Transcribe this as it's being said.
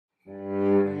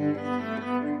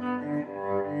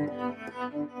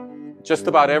just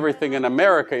about everything in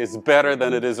America is better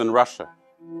than it is in Russia,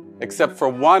 except for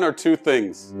one or two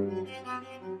things.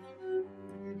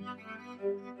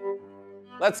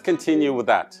 Let's continue with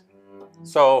that.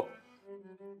 So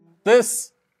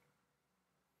this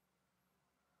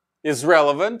is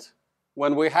relevant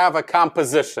when we have a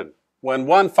composition, when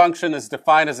one function is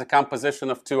defined as a composition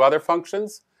of two other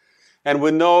functions, and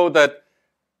we know that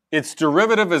its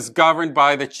derivative is governed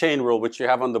by the chain rule, which you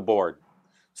have on the board.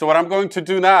 So what I'm going to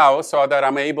do now, so that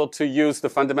I'm able to use the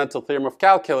fundamental theorem of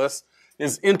calculus,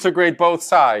 is integrate both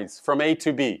sides from a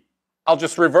to b. I'll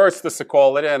just reverse this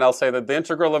equality, and I'll say that the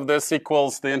integral of this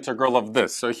equals the integral of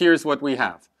this. So here's what we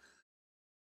have.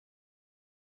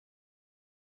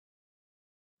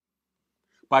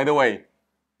 By the way,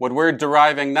 what we're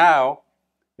deriving now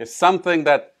is something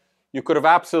that you could have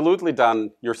absolutely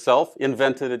done yourself,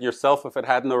 invented it yourself if it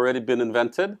hadn't already been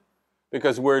invented,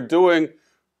 because we're doing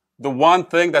the one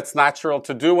thing that's natural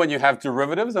to do when you have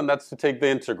derivatives, and that's to take the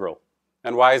integral.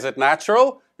 And why is it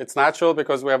natural? It's natural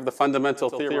because we have the fundamental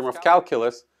theorem of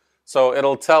calculus, so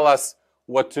it'll tell us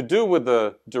what to do with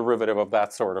the derivative of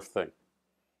that sort of thing.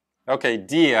 Okay,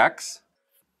 dx.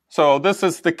 So this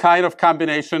is the kind of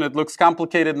combination. It looks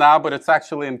complicated now, but it's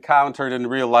actually encountered in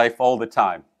real life all the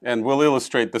time. And we'll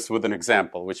illustrate this with an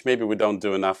example, which maybe we don't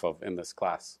do enough of in this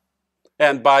class.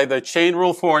 And by the chain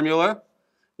rule formula,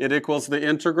 it equals the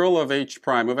integral of h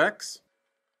prime of x.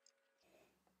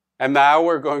 And now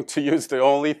we're going to use the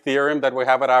only theorem that we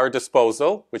have at our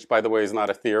disposal, which, by the way, is not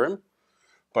a theorem,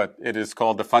 but it is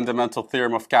called the fundamental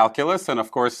theorem of calculus. And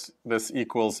of course, this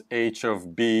equals h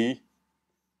of b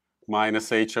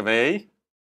minus h of a.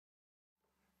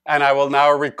 And I will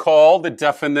now recall the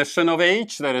definition of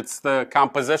h, that it's the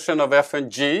composition of f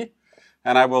and g.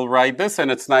 And I will write this,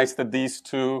 and it's nice that these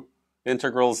two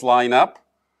integrals line up.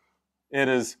 It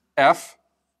is f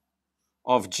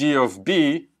of g of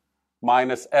b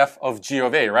minus f of g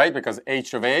of a, right? Because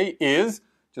h of a is,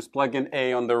 just plug in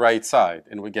a on the right side,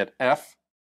 and we get f.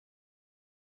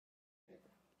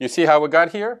 You see how we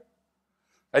got here?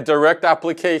 A direct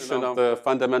application of the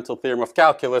fundamental theorem of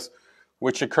calculus,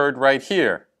 which occurred right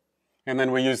here. And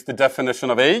then we used the definition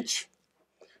of h,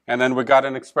 and then we got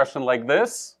an expression like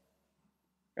this.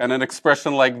 And an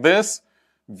expression like this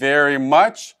very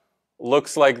much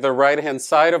looks like the right-hand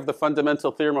side of the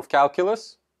fundamental theorem of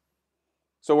calculus.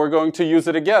 So we're going to use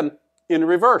it again in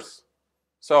reverse.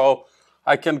 So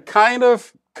I can kind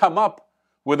of come up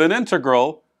with an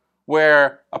integral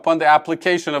where, upon the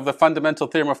application of the fundamental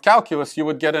theorem of calculus, you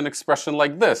would get an expression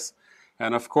like this.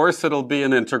 And of course, it'll be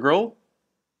an integral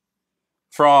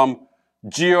from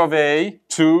g of a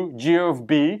to g of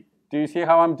b. Do you see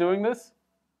how I'm doing this?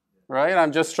 Right?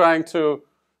 I'm just trying to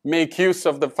make use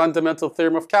of the fundamental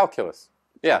theorem of calculus.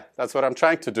 Yeah, that's what I'm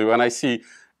trying to do. And I see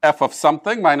f of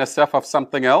something minus f of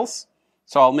something else.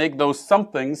 So I'll make those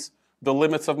somethings the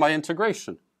limits of my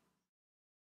integration.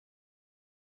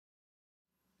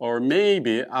 Or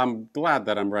maybe I'm glad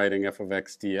that I'm writing f of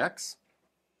x dx.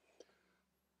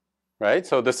 Right?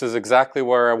 So this is exactly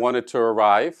where I wanted to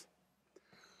arrive.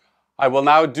 I will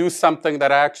now do something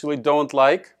that I actually don't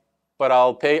like, but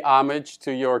I'll pay homage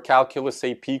to your Calculus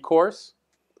AP course,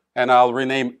 and I'll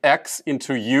rename x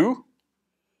into u,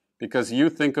 because you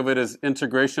think of it as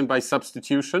integration by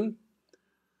substitution.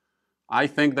 I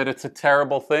think that it's a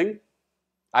terrible thing.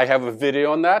 I have a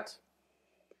video on that.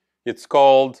 It's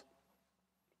called,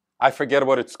 I forget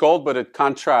what it's called, but it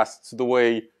contrasts the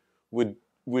way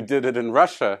we did it in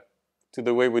Russia to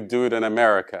the way we do it in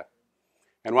America.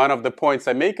 And one of the points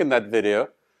I make in that video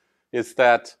is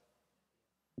that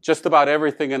just about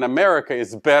everything in America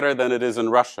is better than it is in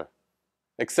Russia,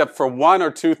 except for one or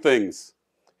two things.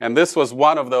 And this was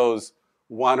one of those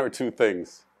one or two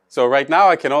things. So right now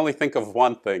I can only think of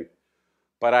one thing,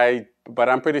 but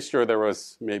I'm pretty sure there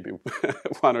was maybe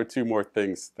one or two more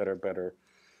things that are better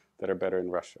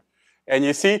in Russia. And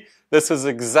you see, this is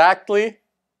exactly,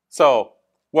 so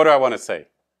what do I want to say?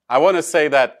 I want to say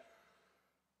that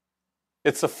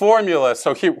it's a formula.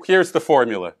 So here's the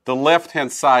formula. The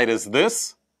left-hand side is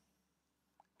this,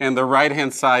 and the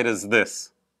right-hand side is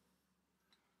this.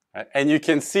 And you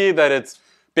can see that it's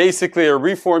basically a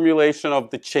reformulation of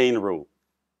the chain rule.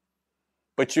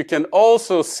 But you can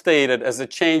also state it as a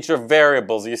change of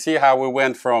variables. You see how we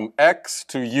went from x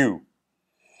to u.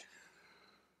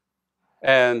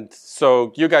 And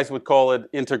so you guys would call it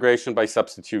integration by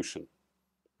substitution.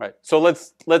 Right? So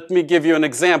let me give you an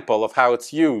example of how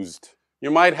it's used. You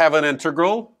might have an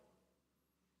integral.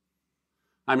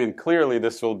 I mean, clearly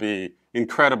this will be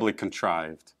incredibly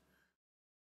contrived.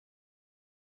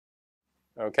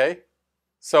 Okay?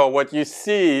 So what you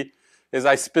see is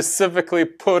I specifically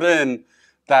put in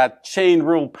that chain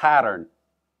rule pattern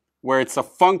where it's a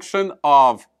function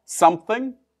of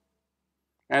something,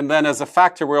 and then as a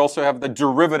factor we also have the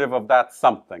derivative of that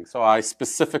something. So I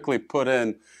specifically put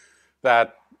in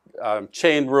that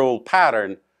chain rule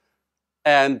pattern,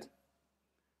 and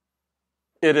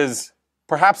it is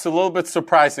perhaps a little bit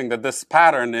surprising that this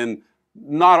pattern, in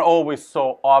not always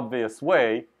so obvious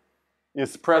way,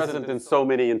 is present in so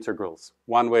many integrals.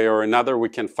 One way or another we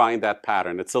can find that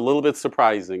pattern. It's a little bit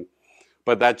surprising,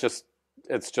 but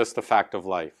it's just a fact of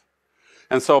life.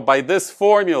 And so by this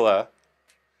formula,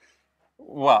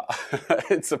 well,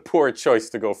 it's a poor choice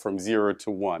to go from 0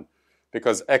 to 1,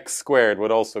 because x squared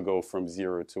would also go from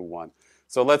 0 to 1.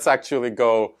 So let's actually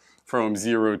go from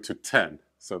 0 to 10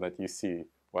 so that you see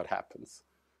what happens.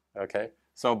 Okay?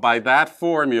 So by that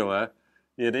formula,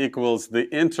 it equals the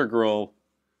integral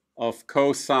of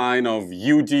cosine of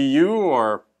u du,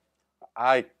 or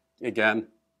I'm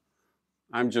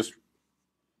just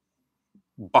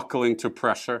buckling to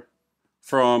pressure,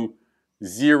 from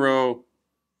 0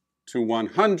 to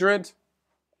 100.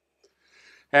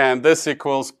 And this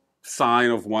equals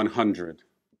sine of 100.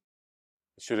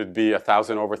 Should it be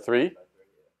 1,000 over 3?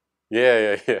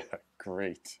 Yeah.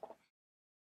 Great.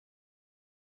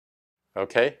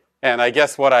 Okay. And I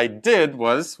guess what I did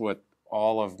was what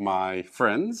all of my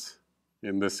friends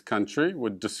in this country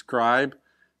would describe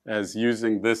as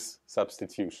using this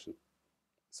substitution.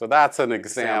 So that's an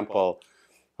example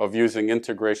of using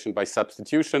integration by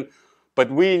substitution.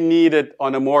 But we need it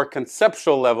on a more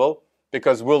conceptual level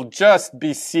because we'll just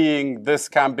be seeing this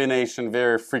combination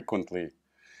very frequently.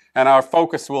 And our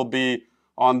focus will be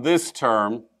on this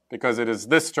term, because it is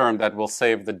this term that will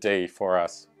save the day for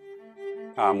us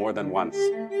more than once.